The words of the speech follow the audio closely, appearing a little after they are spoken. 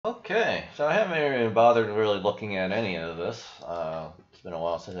Okay, so I haven't even bothered really looking at any of this. It's been a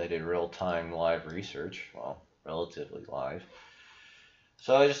while since I did real-time live research. Well, relatively live.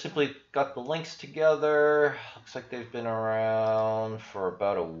 So I just simply got the links together. Looks like they've been around for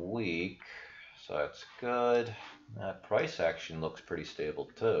about a week, so that's good. That price action looks pretty stable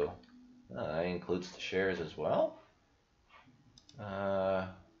too. That includes the shares as well. Uh,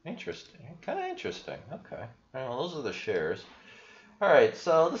 Interesting. Kind of interesting. Okay. Well, those are the shares. Alright,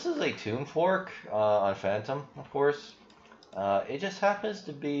 so this is a tune fork on Phantom, of course. It just happens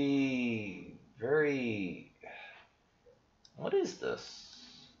to be very... What is this?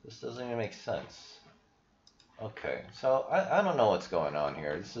 This doesn't even make sense. Okay, so I don't know what's going on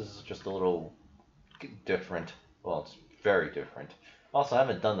here. This is just a little different. Well, it's very different. Also, I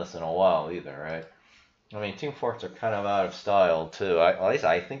haven't done this in a while either, right? I mean, tune forks are kind of out of style too. At least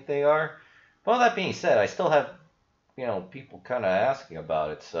I think they are. Well, that being said, I still have people kind of asking about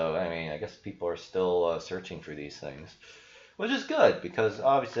it. So, I mean, I guess people are still searching for these things, which is good because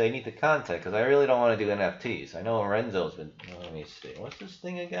obviously I need the content because I really don't want to do NFTs. I know Renzo's been, let me see, what's this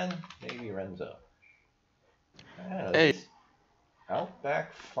thing again? Maybe Renzo. I don't know, Hey, these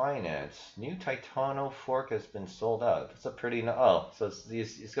Outback Finance. New Titano fork has been sold out. That's a pretty, oh, so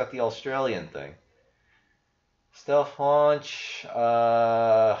it's got the Australian thing. Stealth launch,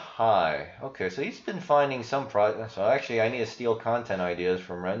 high. Okay, so he's been finding some projects. So actually, I need to steal content ideas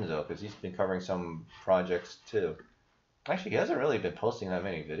from Renzo because he's been covering some projects too. Actually, he hasn't really been posting that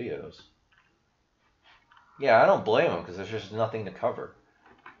many videos. Yeah, I don't blame him because there's just nothing to cover.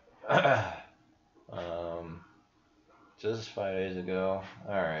 um, so this is 5 days ago.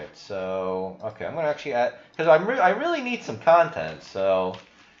 All right, so okay, I'm gonna actually add because I really need some content. So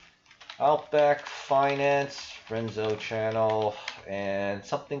Outback Finance, Renzo channel, and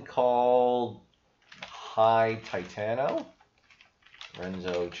something called High Titano,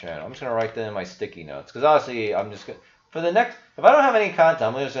 Renzo channel. I'm just gonna write that in my sticky notes because honestly, I'm just gonna for the next. If I don't have any content,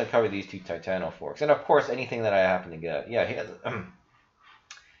 I'm just gonna cover these two Titano forks, and of course anything that I happen to get. Yeah, he has,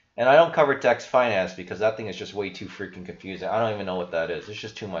 and I don't cover Dex Finance because that thing is just way too freaking confusing. I don't even know what that is. There's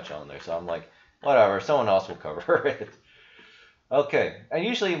just too much on there, so I'm like, whatever. Someone else will cover it. Okay, and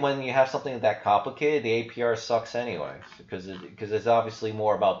usually when you have something that complicated, the APR sucks anyway, because it's obviously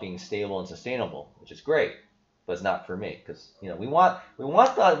more about being stable and sustainable, which is great, but it's not for me because we want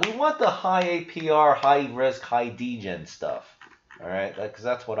the high APR, high risk, high degen stuff, all right? Because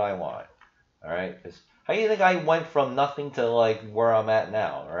that's what I want, all right? Because how do you think I went from nothing to like where I'm at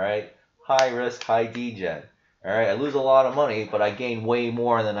now, all right? High risk, high degen, all right? I lose a lot of money, but I gain way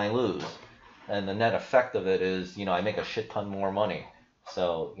more than I lose and the net effect of it is, I make a shit ton more money.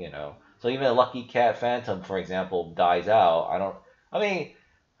 So, so even a Lucky Cat Phantom, for example, dies out. Actually,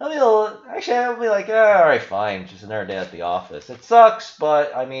 I'll be like, all right, fine, just another day at the office. It sucks,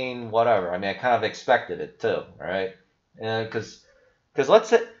 but I mean, whatever. I mean, I kind of expected it too, right? Because let's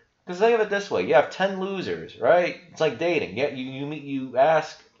say, because think of it this way: you have 10 losers, right? It's like dating. Yeah, you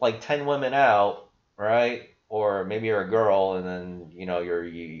ask like 10 women out, right? Or maybe you're a girl, and then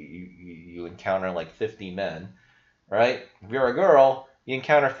you encounter like 50 men, right? If you're a girl, you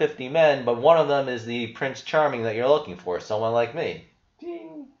encounter 50 men, but one of them is the Prince Charming that you're looking for, someone like me.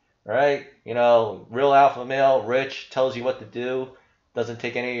 Ding. Right? Real alpha male, rich, tells you what to do, doesn't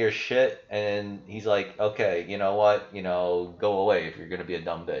take any of your shit, and he's like, okay, you know what? Go away if you're gonna be a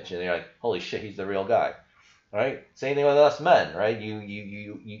dumb bitch. And you're like, holy shit, he's the real guy. Right? Same thing with us men, right?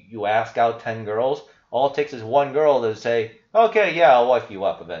 You ask out 10 girls. All it takes is one girl to say, okay, yeah, I'll wife you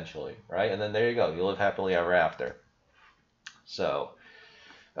up eventually, right? And then there you go. You live happily ever after. So,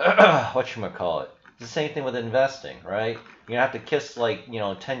 whatchamacallit? It's the same thing with investing, right? You have to kiss like, 10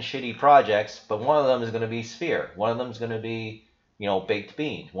 shitty projects, but one of them is going to be Sphere. One of them is going to be, Baked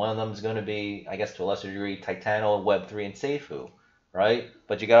Bean. One of them is going to be, I guess to a lesser degree, Titano, Web3, and Seifu, right?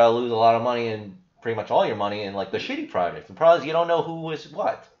 But you got to lose a lot of money and pretty much all your money in like the shitty projects. The problem is you don't know who is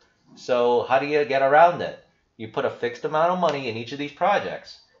what. So how do you get around it? You put a fixed amount of money in each of these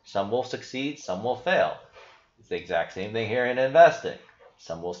projects. Some will succeed, some will fail. It's the exact same thing here in investing.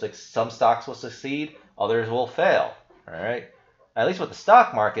 Some stocks will succeed, others will fail. All right. At least with the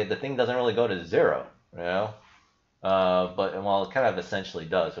stock market, the thing doesn't really go to zero. You know. But well, it kind of essentially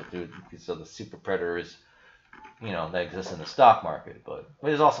does. So the super predators, that exist in the stock market. But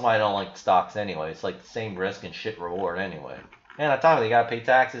which is also why I don't like stocks anyway. It's like the same risk and shit reward anyway. And on top of it, you gotta pay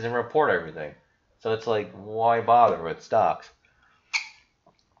taxes and report everything. So it's like, why bother with stocks?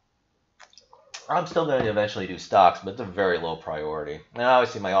 I'm still going to eventually do stocks, but it's a very low priority. And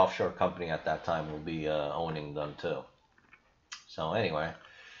obviously, my offshore company at that time will be owning them too. So anyway,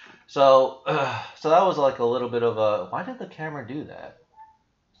 so that was like a little bit of a. Why did the camera do that?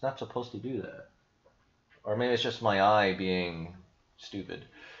 It's not supposed to do that. Or maybe it's just my eye being stupid.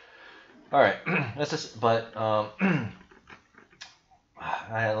 All right, that's just. But now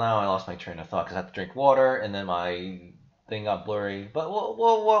I lost my train of thought because I had to drink water, and then my thing got blurry. But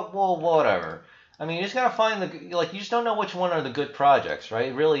whatever. I mean, you just gotta find the like. You just don't know which one are the good projects, right?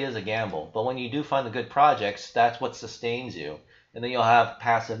 It really is a gamble. But when you do find the good projects, that's what sustains you, and then you'll have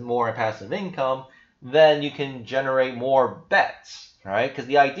more passive income. Then you can generate more bets, right? Because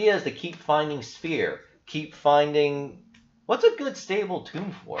the idea is to keep finding sphere, keep finding what's a good stable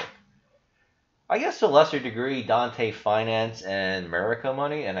tune fork. I guess to a lesser degree, Dante Finance and America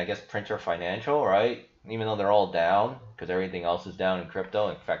Money, and I guess Printer Financial, right? Even though they're all down, because everything else is down in crypto.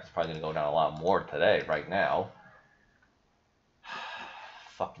 In fact, it's probably going to go down a lot more today, right now.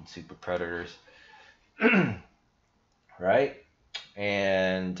 Fucking super predators. Right?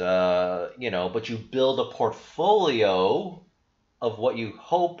 And, but you build a portfolio of what you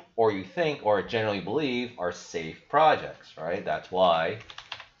hope or you think or generally believe are safe projects, right? That's why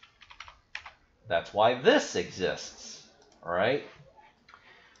this exists, right?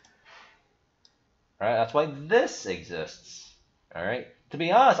 Right? That's why this exists, all right? To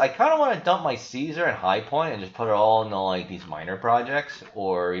be honest, I kind of want to dump my Caesar and High Point and just put it all into like these minor projects,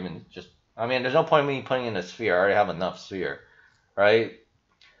 or even just, I mean, there's no point in me putting in a Sphere. I already have enough Sphere, right?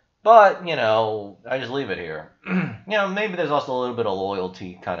 But, I just leave it here. Maybe there's also a little bit of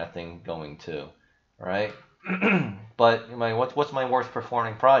loyalty kind of thing going too, right? But what's my worst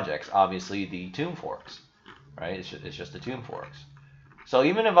performing projects? Obviously the Tomb Forks, right? It's just the Tomb Forks. So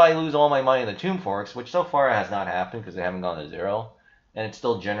even if I lose all my money in the Tomb Forks, which so far has not happened because they haven't gone to zero, and it's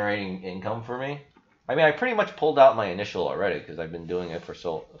still generating income for me. I mean, I pretty much pulled out my initial already because I've been doing it for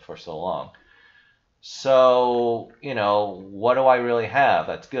so long. So, what do I really have?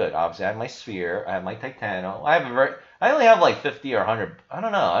 That's good. Obviously, I have my Sphere. I have my Titano. I only have like 50 or 100. I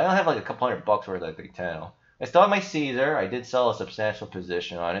don't know. I only have like a couple $100 worth of Titano. I still have my Caesar. I did sell a substantial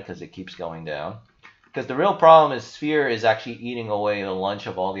position on it because it keeps going down. Because the real problem is Sphere is actually eating away the lunch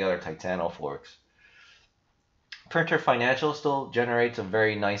of all the other Titano forks. Printer Financial still generates a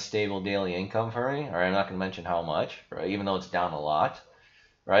very nice, stable daily income for me. All right, I'm not going to mention how much, right? Even though it's down a lot,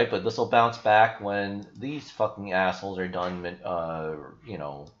 right? But this will bounce back when these fucking assholes are done,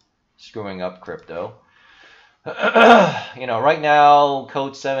 screwing up crypto. Right now,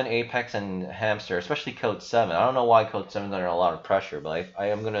 Code 7, Apex, and Hamster, especially Code 7. I don't know why Code 7 is under a lot of pressure, but I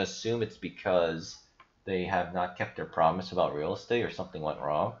am going to assume it's because they have not kept their promise about real estate or something went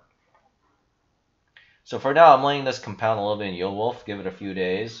wrong. So for now, I'm letting this compound a little bit in Yield Wolf, give it a few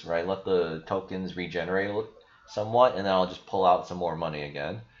days, right? Let the tokens regenerate somewhat, and then I'll just pull out some more money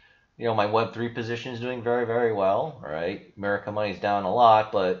again. My Web3 position is doing very, very well, right? America Money's down a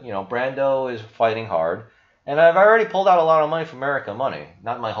lot, but, Brando is fighting hard. And I've already pulled out a lot of money from America Money.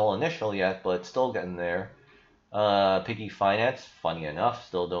 Not my whole initial yet, but still getting there. Piggy Finance, funny enough,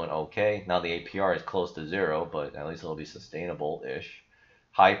 still doing okay. Now the APR is close to zero, but at least it'll be sustainable-ish.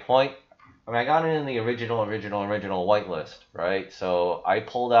 High Point, I mean, I got it in the original whitelist, right? So I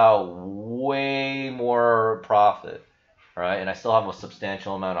pulled out way more profit, right? And I still have a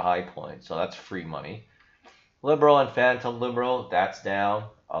substantial amount of High Point, so that's free money. Liberal and Phantom Liberal, that's down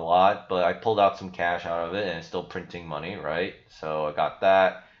a lot, but I pulled out some cash out of it, and it's still printing money, right? So I got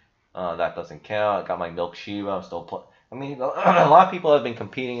that. That doesn't count. I got my Milk Shiba. I'm still I mean, a lot of people have been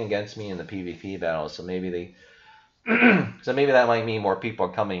competing against me in the PvP battles, so maybe that might mean more people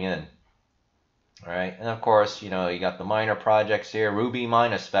are coming in. All right, and of course, you got the minor projects here. Ruby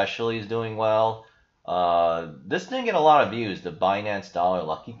Mine especially is doing well. This didn't get a lot of views, the Binance Dollar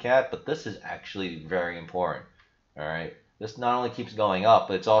Lucky Cat, but this is actually very important. All right, this not only keeps going up,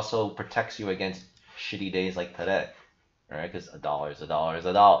 but it also protects you against shitty days like today. All right, because a dollar is a dollar is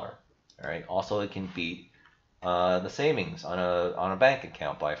a dollar. All right. Also, it can beat the savings on a bank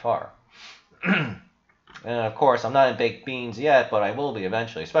account by far. And of course, I'm not in baked beans yet, but I will be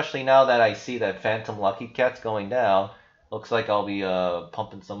eventually. Especially now that I see that Phantom Lucky Cat's going down. Looks like I'll be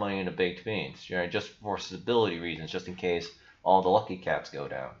pumping some money into baked beans, just for stability reasons, just in case all the Lucky Cats go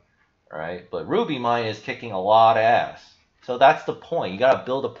down. All right. But Ruby Mine is kicking a lot of ass. So that's the point. You gotta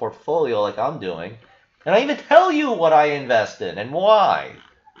build a portfolio like I'm doing, and I even tell you what I invest in and why.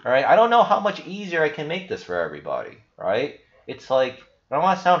 All right, I don't know how much easier I can make this for everybody, right? It's like, I don't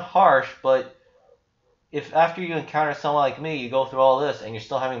want to sound harsh, but if after you encounter someone like me, you go through all this and you're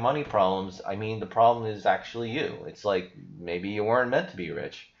still having money problems, I mean, the problem is actually you. It's like, maybe you weren't meant to be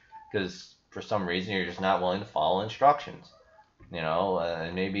rich because for some reason you're just not willing to follow instructions,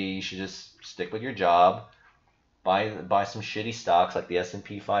 and maybe you should just stick with your job, buy some shitty stocks like the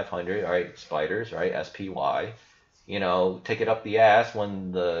S&P 500, all right, spiders, right, SPY, you know, take it up the ass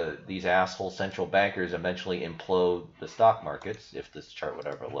when these asshole central bankers eventually implode the stock markets, if this chart would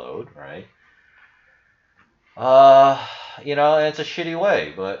ever load, right? You know, and it's a shitty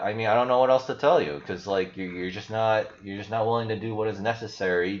way, but I mean, I don't know what else to tell you, because like you're just not willing to do what is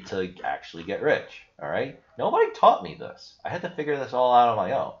necessary to actually get rich. All right, nobody taught me this. I had to figure this all out on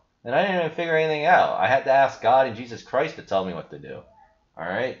my own, and I didn't even figure anything out. I had to ask God and Jesus Christ to tell me what to do. All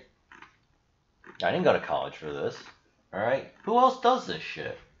right, I didn't go to college for this. All right, who else does this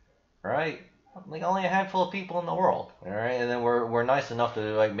shit? All right. Like only a handful of people in the world, all right, and then we're nice enough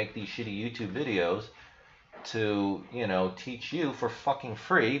to like make these shitty YouTube videos to, you know, teach you for fucking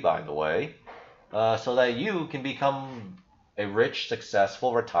free, by the way, so that you can become a rich,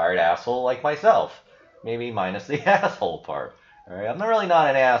 successful, retired asshole like myself. Maybe minus the asshole part. All right, I'm not really not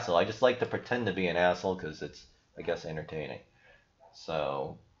an asshole. I just like to pretend to be an asshole because it's, I guess, entertaining.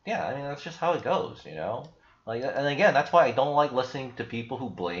 So yeah, I mean that's just how it goes, you know. Like, and again, that's why I don't like listening to people who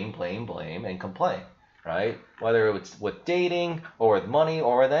blame, and complain, right? Whether it's with dating or with money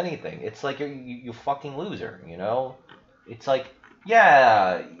or with anything, it's like you fucking loser, you know. It's like,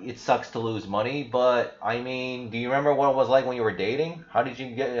 yeah, it sucks to lose money, but I mean, do you remember what it was like when you were dating? How did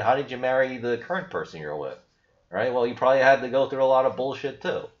you marry the current person you're with? Right? Well, you probably had to go through a lot of bullshit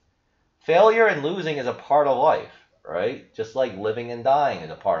too. Failure and losing is a part of life, right? Just like living and dying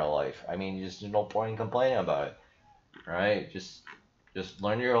is a part of life. I mean, there's no point in complaining about it, right? Just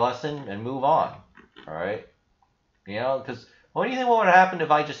learn your lesson and move on, all right? You know, because what do you think would have happened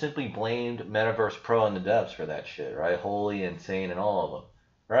if I just simply blamed Metaverse Pro and the devs for that shit, right? Holy, insane, and all of them,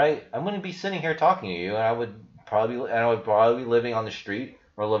 right? I wouldn't be sitting here talking to you, and I would probably be living on the street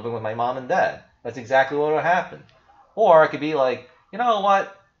or living with my mom and dad. That's exactly what would happen. Or I could be like, you know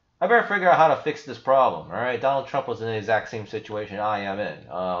what? I better figure out how to fix this problem. All right, Donald Trump was in the exact same situation I am in.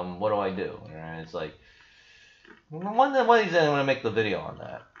 What do I do? All right, it's like one of these days I'm gonna make the video on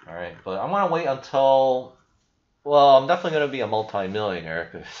that. All right, but I'm gonna wait until. Well, I'm definitely gonna be a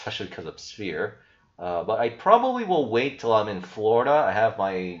multi-millionaire, especially because of Sphere. But I probably will wait till I'm in Florida. I have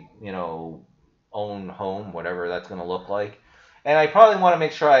my, you know, own home, whatever that's gonna look like. And I probably want to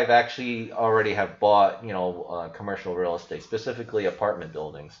make sure I've actually already have bought, you know, commercial real estate, specifically apartment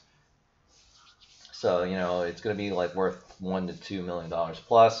buildings. So, you know, it's going to be like worth $1 to $2 million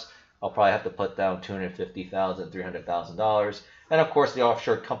plus. I'll probably have to put down $250,000, $300,000, and of course the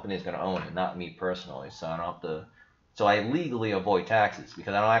offshore company is going to own it, not me personally. So I don't have to. So I legally avoid taxes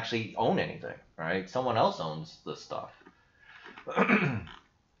because I don't actually own anything, right? Someone else owns the stuff. So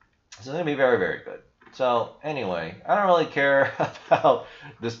it's going to be very, very good. So anyway, I don't really care about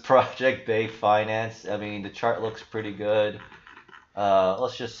this project Bay Finance. I mean, the chart looks pretty good.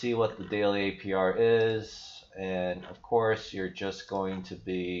 Let's just see what the daily APR is. And of course, you're just going to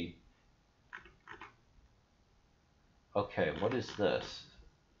be... Okay, what is this?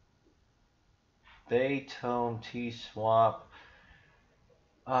 Bay Tome T-Swap.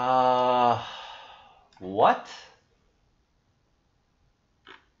 What?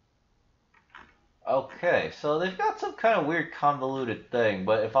 Okay, so they've got some kind of weird convoluted thing,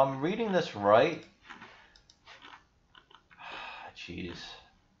 but if I'm reading this right... Jeez.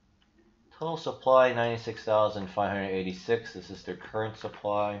 Total supply 96,586. This is their current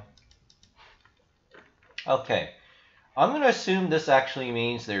supply. Okay. I'm going to assume this actually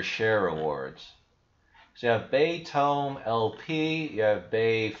means their share rewards. So you have Bay Tome LP, you have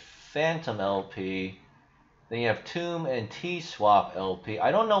Bay Phantom LP, then you have Tomb and T-Swap LP.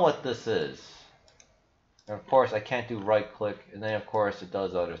 I don't know what this is. And of course, I can't do right click, and then of course it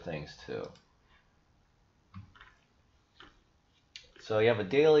does other things too. So you have a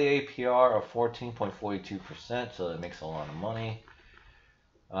daily APR of 14.42%, so that makes a lot of money.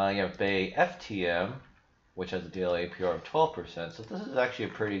 You have Bay FTM, which has a daily APR of 12%. So this is actually a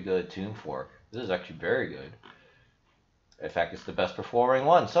pretty good tune fork. This is actually very good. In fact, it's the best performing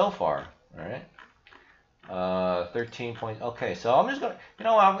one so far. All right. 13 point. Okay, so I'm just gonna. You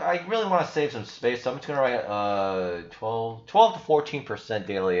know, I really want to save some space, so I'm just gonna write 12 to 14%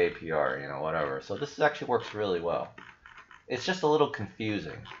 daily APR. You know, whatever. So this actually works really well. It's just a little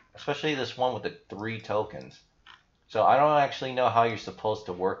confusing, especially this one with the 3 tokens. So I don't actually know how you're supposed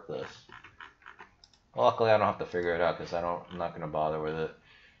to work this. Luckily, I don't have to figure it out because I'm not going to bother with it.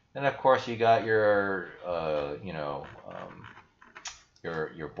 And of course, you got your,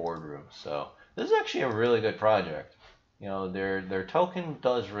 your boardroom. So this is actually a really good project. You know, their token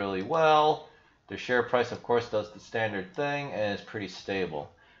does really well. Their share price, of course, does the standard thing and is pretty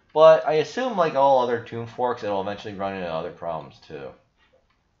stable. But I assume, like all other tune forks, it'll eventually run into other problems too.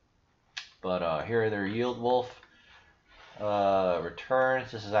 But here are their yield wolf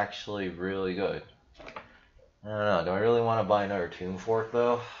returns. This is actually really good. I don't know. Do I really want to buy another Tomb Fork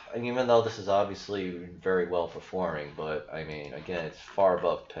though? And even though this is obviously very well performing, but I mean, again, it's far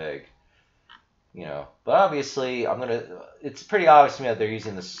above peg. You know, but obviously it's pretty obvious to me that they're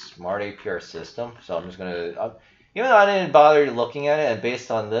using the smart APR system, so I'm just even though I didn't bother looking at it, and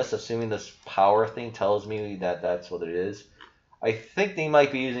based on this, assuming this power thing tells me that that's what it is, I think they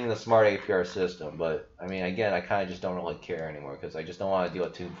might be using the smart APR system, but I mean, again, I kind of just don't really care anymore, because I just don't want to deal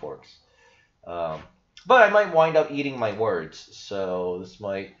with Tomb Forks. But I might wind up eating my words, so this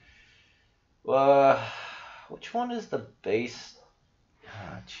might, which one is the base?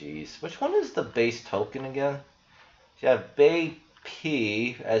 Ah, jeez. Which one is the base token again? So you have Bay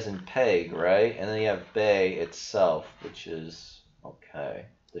P as in peg, right? And then you have Bay itself, which is, okay,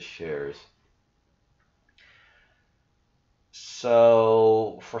 the shares.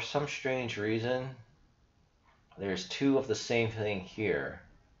 So, for some strange reason, there's two of the same thing here.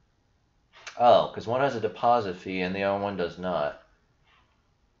 Oh, because one has a deposit fee and the other one does not.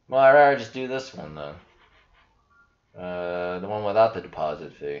 Well, I'd rather just do this one, though. The one without the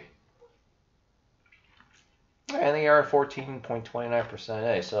deposit fee. And they are 14.29%.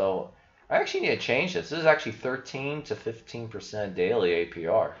 Hey, so I actually need to change this. This is actually 13 to 15% daily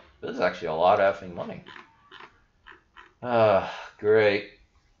APR. This is actually a lot of effing money. Great.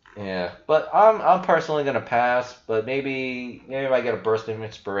 Yeah, but I'm personally gonna pass. But maybe if I get a burst of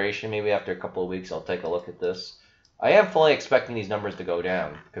inspiration, maybe after a couple of weeks, I'll take a look at this. I am fully expecting these numbers to go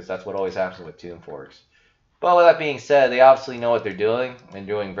down because that's what always happens with Tomb Forks. But with that being said, they obviously know what they're doing and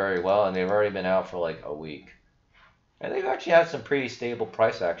doing very well, and they've already been out for like a week. And they've actually had some pretty stable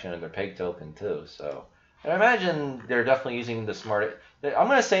price action in their peg token too. So, and I imagine they're definitely using the smart. I'm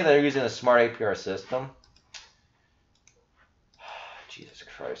gonna say they're using the smart APR system. Jesus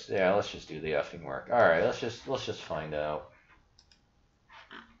Christ! Yeah, let's just do the effing work. All right, let's just find out.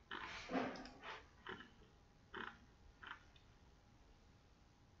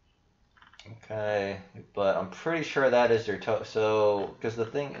 Okay, but I'm pretty sure that is their so because the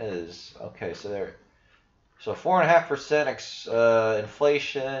thing is, okay, so they're so 4.5%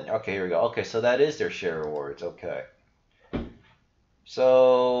 inflation. Okay, here we go. Okay, so that is their share rewards. Okay.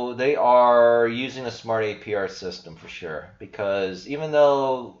 So they are using the smart APR system for sure, because even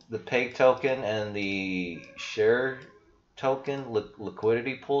though the peg token and the share token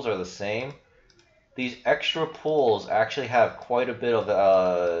liquidity pools are the same, these extra pools actually have quite a bit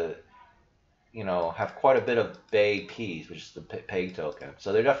of have quite a bit of Bay Ps, which is the peg token.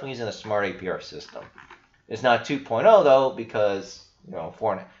 So they're definitely using the smart APR system. It's not 2.0 though, because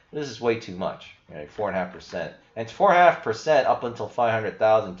this is way too much. 4.5%, and it's 4.5% up until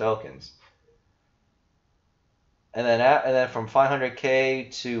 500,000 tokens, and then from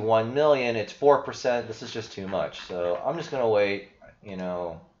 500K to 1 million, it's 4%. This is just too much. So I'm just gonna wait.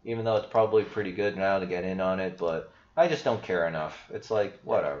 Even though it's probably pretty good now to get in on it, but I just don't care enough. It's like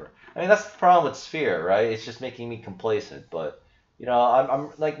whatever. I mean, that's the problem with Sphere, right? It's just making me complacent, but.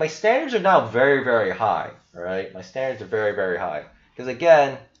 I'm like, my standards are now very, very high, right? My standards are very, very high. Because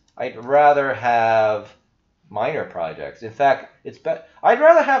again, I'd rather have minor projects. In fact, I'd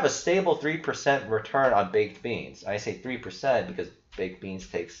rather have a stable 3% return on baked beans. I say 3% because baked beans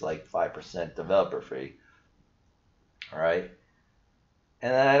takes like 5% developer fee. All right.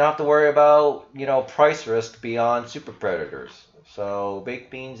 And then I don't have to worry about, price risk beyond super predators. So baked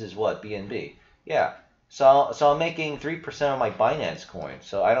beans is what? BNB. Yeah. So I'm making 3% of my Binance coin,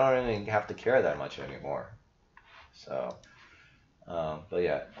 so I don't even have to care that much anymore. So, but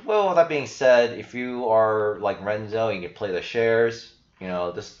yeah. Well, with that being said, if you are like Renzo, you can play the shares.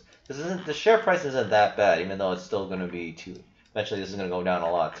 This isn't the share price isn't that bad, even though it's still going to be too. Eventually, this is going to go down a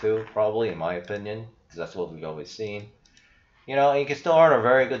lot too, probably in my opinion, because that's what we've always seen. And you can still earn a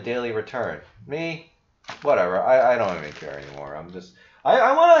very good daily return. Me, whatever. I don't even care anymore. I'm just.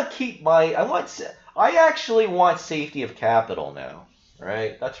 I want to keep I actually want safety of capital now,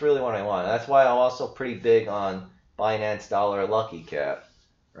 right? That's really what I want. That's why I'm also pretty big on Binance Dollar Lucky Cat,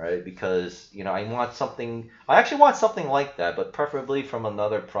 right? Because, I actually want something like that, but preferably from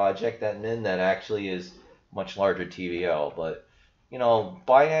another project that actually is much larger TVL. But,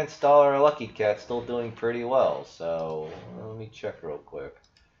 Binance Dollar Lucky Cat's still doing pretty well. So let me check real quick.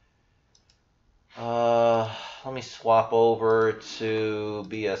 Let me swap over to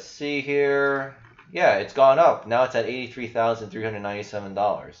BSC here. Yeah, it's gone up. Now it's at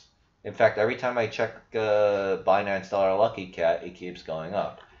 $83,397. In fact, every time I check Binance Dollar Lucky Cat, it keeps going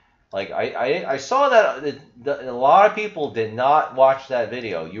up. Like I saw that a lot of people did not watch that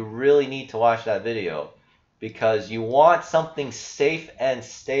video. You really need to watch that video because you want something safe and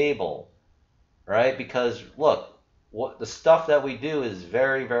stable, right? Because look, what the stuff that we do is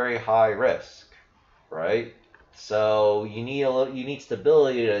very, very high risk, right? So you need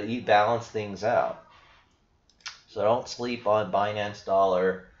stability to balance things out. So don't sleep on Binance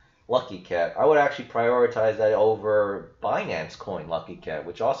Dollar Lucky Cat. I would actually prioritize that over Binance Coin Lucky Cat,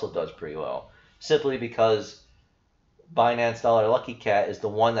 which also does pretty well. Simply because Binance Dollar Lucky Cat is the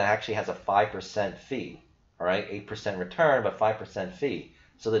one that actually has a 5% fee. All right, 8% return, but 5% fee.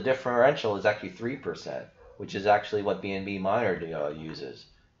 So the differential is actually 3%, which is actually what BNB Miner uses.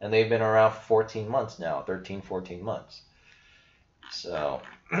 And they've been around for 14 months now, 13, 14 months. So,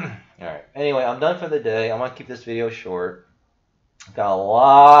 alright. Anyway, I'm done for the day. I'm going to keep this video short. I've got a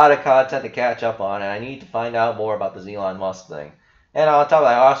lot of content to catch up on, and I need to find out more about this Elon Musk thing. And on top of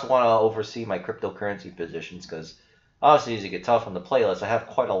that, I also want to oversee my cryptocurrency positions, because obviously, as you can tell from the playlist, I have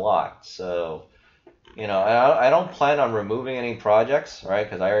quite a lot. So, you know, I don't plan on removing any projects, right?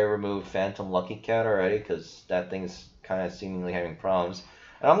 Because I already removed Phantom Lucky Cat already, because that thing's kind of seemingly having problems.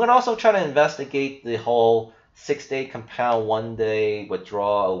 And I'm going to also try to investigate the whole 6-day compound, 1-day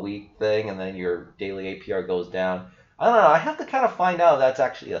withdraw a week thing, and then your daily APR goes down. I don't know. I have to kind of find out if that's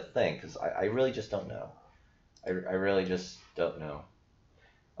actually a thing, because I really just don't know. I really just don't know.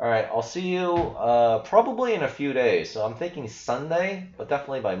 All right, I'll see you probably in a few days. So I'm thinking Sunday, but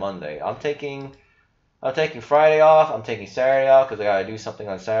definitely by Monday. I'm taking Friday off. I'm taking Saturday off because I gotta do something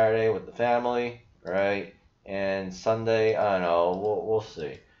on Saturday with the family, right? And Sunday, I don't know. We'll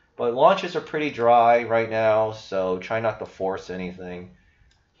see. But launches are pretty dry right now, so try not to force anything.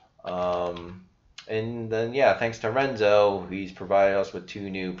 And then, yeah, thanks to Renzo, he's provided us with 2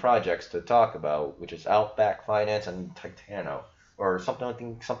 new projects to talk about, which is Outback Finance and Titano, or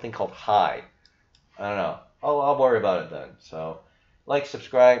something called High. I don't know. I'll worry about it then. So, like,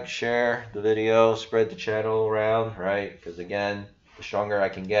 subscribe, share the video, spread the channel around, right? Because again, the stronger I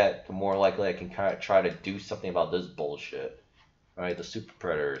can get, the more likely I can kind of try to do something about this bullshit, right? The super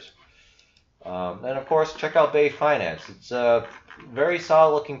predators. And of course, check out Bay Finance. It's a very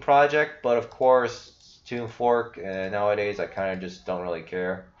solid looking project, but of course, it's tune fork, and nowadays I kind of just don't really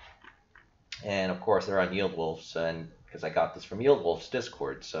care. And of course, they're on Yield Wolves, and because I got this from Yield Wolves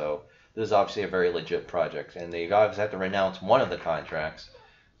Discord, so this is obviously a very legit project. And they obviously have to renounce one of the contracts,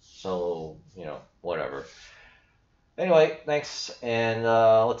 so you know, whatever. Anyway, thanks, and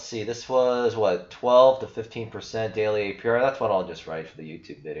let's see, this was, what, 12 to 15% daily APR? That's what I'll just write for the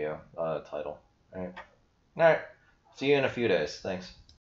YouTube video title. Alright, see you in a few days. Thanks.